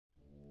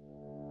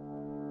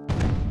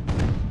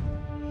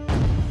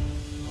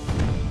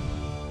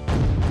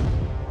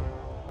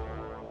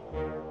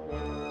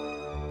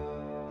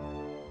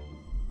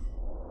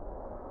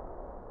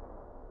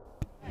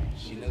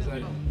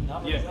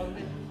Yeah.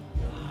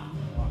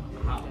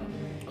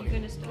 You're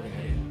gonna start.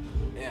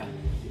 Yeah.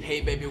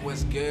 Hey baby,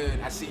 what's good?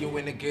 I see you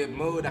in a good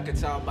mood. I can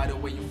tell by the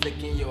way you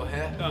flicking your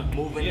hair,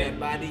 moving that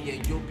body,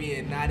 and you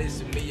being honest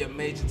to me, a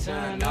major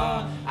turn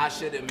on. I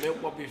should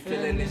admit what we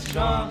feeling is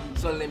strong.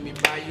 So let me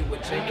buy you a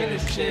drink and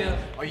it's chill.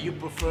 Or you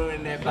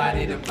preferring that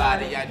body to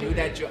body? I knew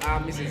that your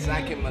arm is since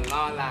I came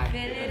along like.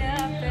 Fill it up,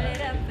 fill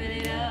it up, fill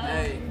it up.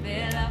 Hey.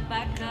 Fill up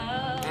my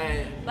cup.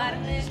 Hey.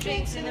 Bottomless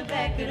drinks in the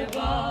back of the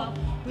bar.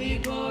 We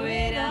pour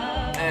it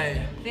up.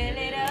 Hey. Fill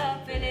it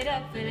up, fill it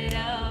up, fill it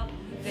up.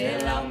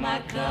 Fill up my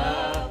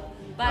cup.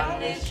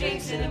 Bottomless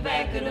drinks in the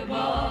back of the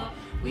bar.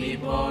 We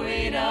pour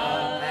it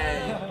up.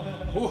 Hey.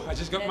 Oh, I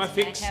just got my That's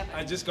fix. Bad Habit.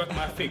 I just got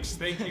my fix.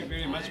 Thank you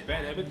very much,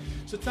 Bad Habit.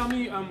 So tell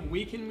me,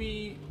 where can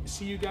we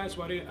see you guys?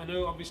 I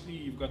know obviously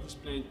you've got this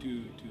plan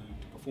to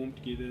perform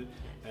together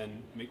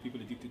and make people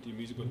addicted to your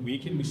music, but where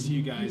can we see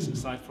you guys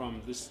aside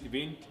from this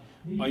event?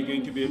 Are you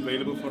going to be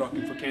available for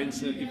Rocking for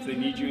Cancer if they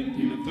need you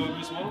in October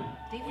as well?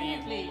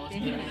 Definitely, Most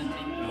definitely.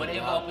 definitely.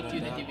 Whatever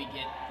opportunity we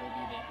get, we'll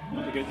be there.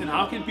 Okay, good. And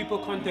how can people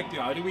contact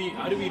you? How do we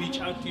reach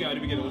out to you? How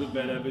do we get hold of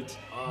Bad Habits?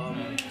 Oh,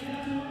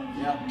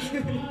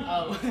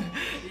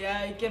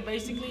 yeah, you can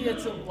basically,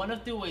 it's one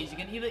of two ways. You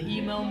can either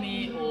email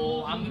me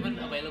or I'm even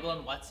available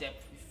on WhatsApp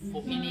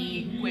for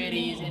any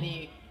queries,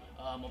 any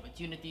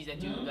opportunities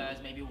that you guys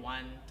maybe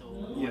want or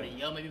want to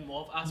hear maybe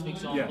more of us, for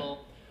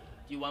example.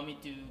 Do you want me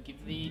to give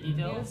the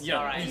details? Yeah,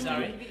 Alright, please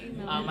sorry.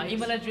 My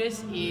email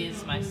address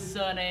is my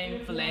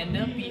surname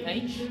Philander,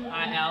 Philander,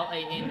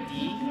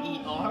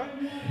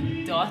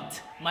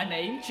 dot my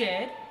name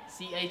Chad,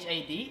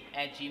 CHAD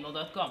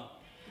 @gmail.com.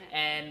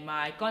 And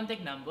my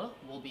contact number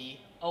will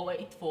be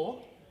 084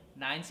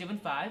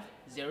 975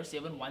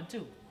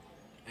 0712.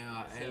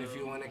 Yeah, and if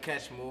you want to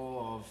catch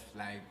more of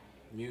like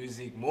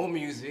more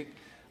music,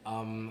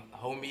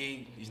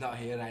 homie, he's not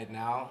here right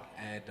now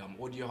at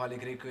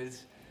Audioholic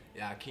Records.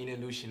 Yeah,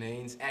 Keenan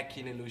Luciananes, at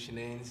Keenan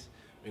Luciananes.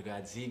 We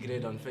got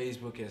Z-Grid on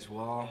Facebook as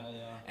well.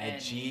 At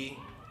JR,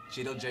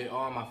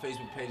 my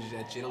Facebook page is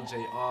at JR,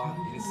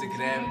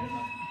 Instagram,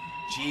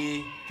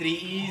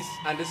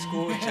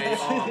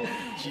 G3Es_JR.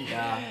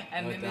 Yeah,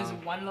 And then there's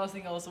one last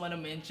thing I also want to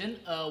mention.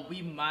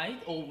 We're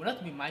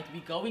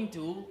going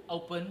to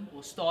open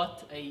or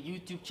start a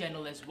YouTube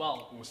channel as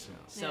well. Awesome.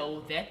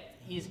 So that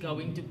is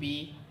going to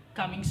be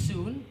coming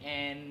soon,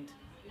 and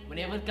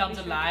whenever it comes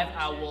alive,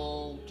 I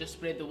will just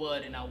spread the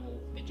word and I will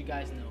let you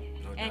guys know.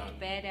 At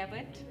Bad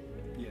Habit.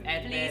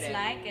 At Please Bad Habit.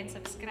 like and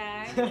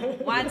subscribe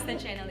once the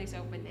channel is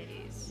open, that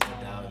is.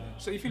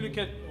 So if you look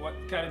at what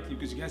currently,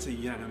 because you guys are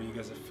young, I mean you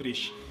guys are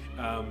fresh,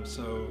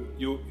 so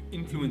your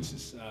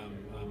influences,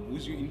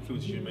 who's your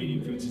influences, your main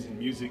influences in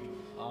music?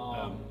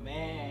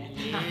 Man,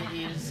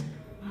 there is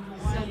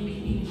So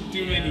many.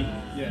 Too many,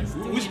 yes.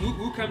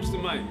 Who comes to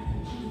mind?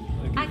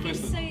 Like I can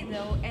first one. say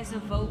though,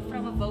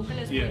 from a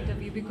vocalist point of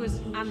view,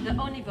 because I'm the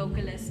only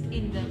vocalist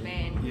in the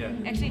band. Yeah.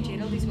 Actually,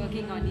 Gerald is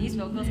working on his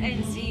vocals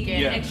and Z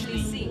can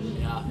actually sing.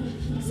 Yeah.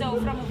 So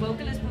from a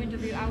vocalist point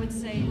of view, I would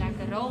say like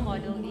a role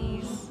model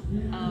is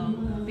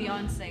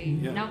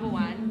Beyonce, number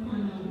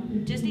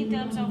one, just in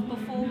terms of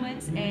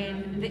performance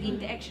and the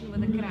interaction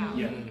with the crowd.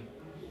 Yeah.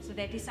 So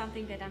that is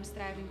something that I'm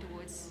striving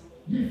towards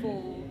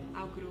for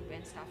our group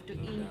and stuff, to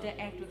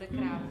interact with the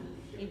crowd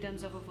in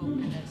terms of a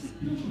vocalist,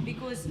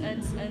 because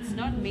it's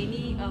not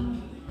many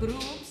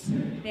groups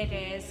that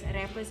has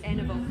rappers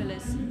and a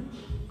vocalist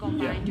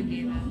combined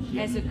together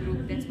as a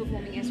group that's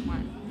performing as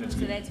one.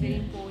 So that's very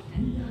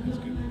important. That's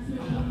good.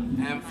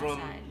 And from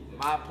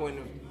my point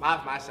of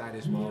my side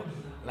as well,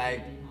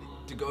 like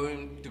to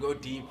go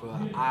deeper,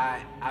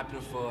 I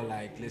prefer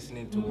like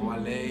listening to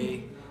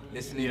Wale,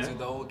 listening to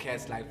the old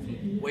cats like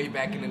way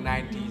back in the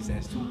 90s,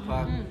 as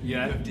Tupac,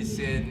 50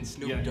 Cent,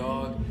 Snoop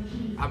Dogg.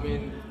 I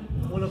mean,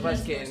 all of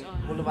us can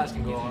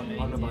go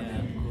on about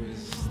that,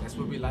 because that's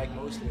what we like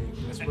mostly.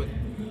 That's what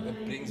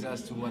brings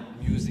us to what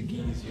music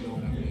is, you know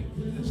what I mean?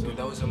 So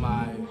those are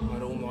my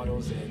role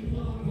models,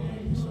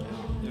 and so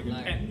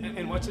yeah.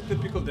 And what's a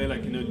typical day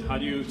like? You know, how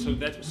do you? So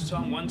that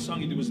song, one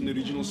song, it was an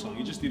original song.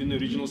 You just did an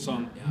original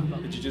song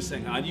that you just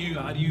sang. How do you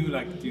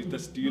like? Do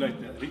you like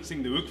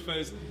sing the hook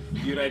first?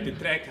 Do you write the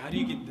track? How do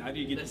you get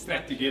the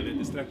track together?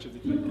 The structure of the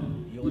track.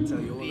 You'll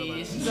tell you all about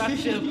The it.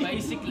 structure,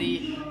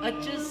 basically,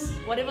 just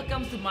whatever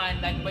comes to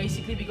mind. Like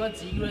basically, we got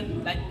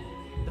Zigrid. Like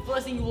the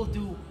first thing you will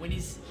do when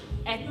he's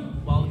at,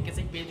 well, you can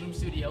say bedroom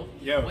studio.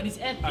 Yeah. When he's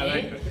at I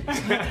there,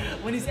 like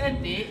that. when he's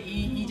at there,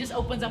 he just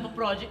opens up a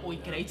project or he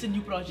creates a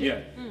new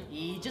project. Yeah.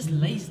 He just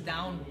lays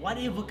down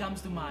whatever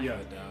comes to mind. Yeah.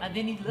 And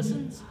then he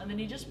listens, and then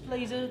he just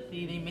plays it.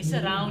 He messes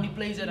around, he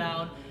plays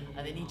around,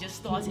 and then he just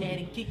starts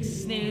adding kicks,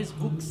 snares,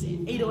 hooks,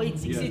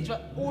 808s,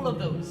 etc. All of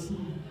those.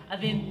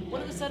 And then all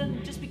of a sudden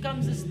it just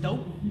becomes this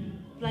dope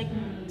like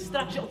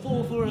structure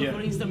for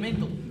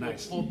instrumental,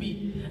 Nice. for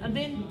beat. And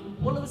then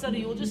all of a sudden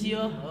you'll just hear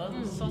her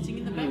start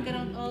singing in the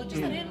background,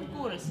 just a random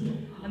chorus.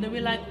 And then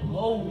we're like,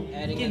 whoa,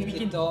 we can.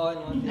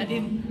 And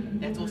then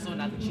that's also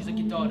another, she's a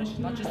guitarist, she's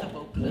not just a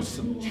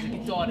vocalist, she's a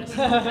guitarist.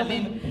 And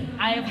then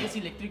I have this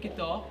electric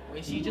guitar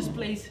where she just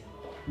plays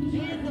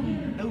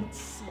random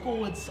notes,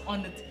 chords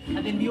on it,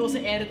 and then we also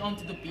add it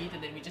onto the beat,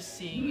 and then we just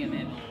sing, and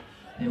then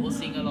they will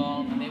sing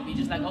along, and then we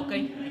just like,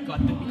 okay, we got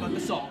the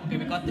song. Okay,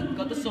 we got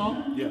the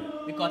song. Yeah.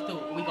 We got the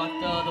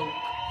hook.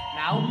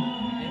 Now,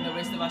 and the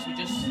rest of us, we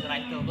just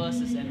write the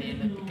verses, and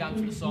then it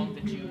becomes the song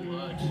that you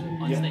heard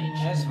on stage.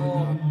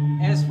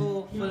 As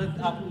for fill it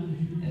up,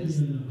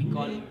 as We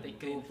call it the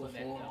group for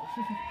that.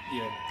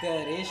 Yeah.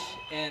 Karish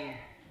and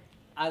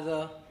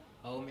other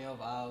homie of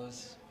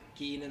ours,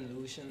 Keen and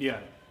Lucian, Yeah.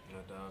 No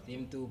doubt.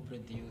 them to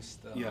produce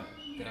the Yeah.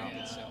 crowd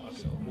itself.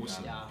 Okay, So,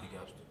 awesome. yeah. Big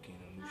ups to Keen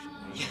and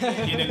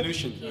Lucian. Keen and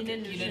Lucian.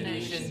 Keenan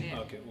Lucian, yeah.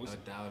 Okay, No awesome.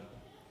 doubt.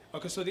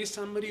 Okay, so there's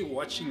somebody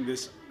watching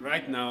this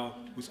right now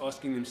who's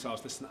asking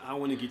themselves, listen, I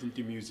want to get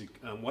into music.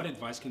 What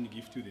advice can you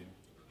give to them?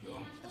 Yo,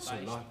 it's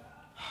a lot.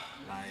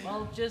 Like,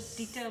 Well, just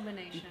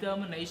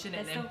Determination.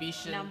 and That's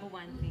ambition. the number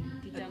one thing.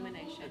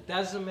 Determination. It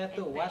doesn't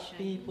matter And what passion.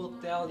 people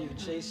tell you,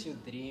 chase your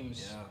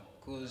dreams. Yeah.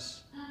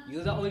 Because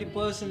you're the only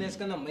person that's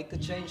gonna make a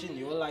change in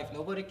your life.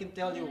 Nobody can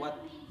tell you what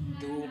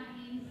to do,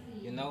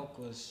 you know,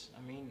 because,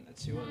 I mean,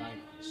 it's your life.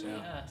 So,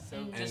 Yeah, so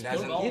and just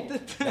doesn't, go. Get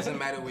it? doesn't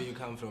matter where you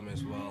come from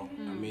as well.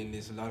 I mean,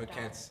 there's a lot of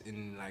cats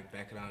in like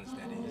backgrounds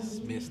that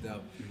is messed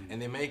up,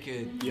 and they make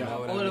it. You Yeah. know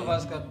what I all mean? of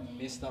us got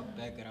messed up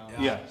background.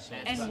 Yeah. So,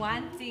 And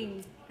one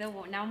thing,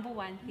 number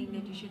one thing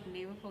that you should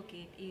never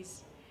forget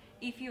is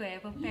if you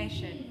have a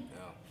passion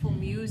Yeah. for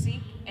music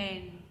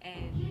and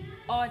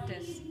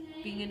artists,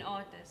 being an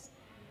artist,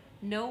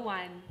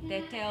 anyone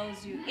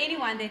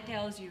that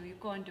tells you you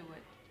can't do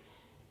it.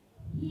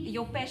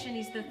 Your passion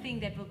is the thing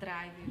that will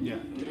drive you.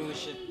 Yeah. true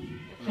shit.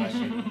 Your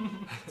passion.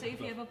 So if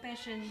you have a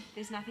passion,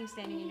 there's nothing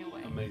standing in your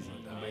way.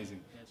 Amazing,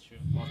 amazing. That's true.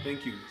 Well,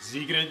 thank you.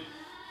 Sigrid,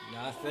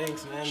 Nah,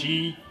 thanks, man.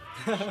 G.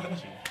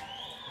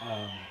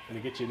 Can I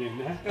get your name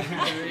now?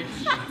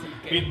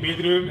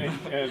 Bedroom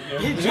and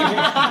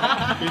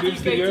bedroom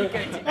studio.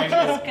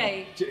 It's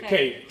K.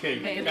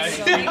 K. Guys,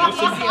 Make it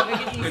easier,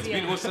 make it it's been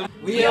easier. awesome.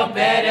 We are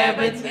Bad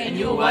Habits, And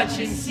you're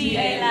watching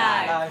CA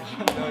Live.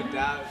 No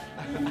doubt.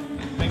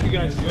 Thank you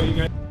guys. You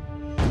guys.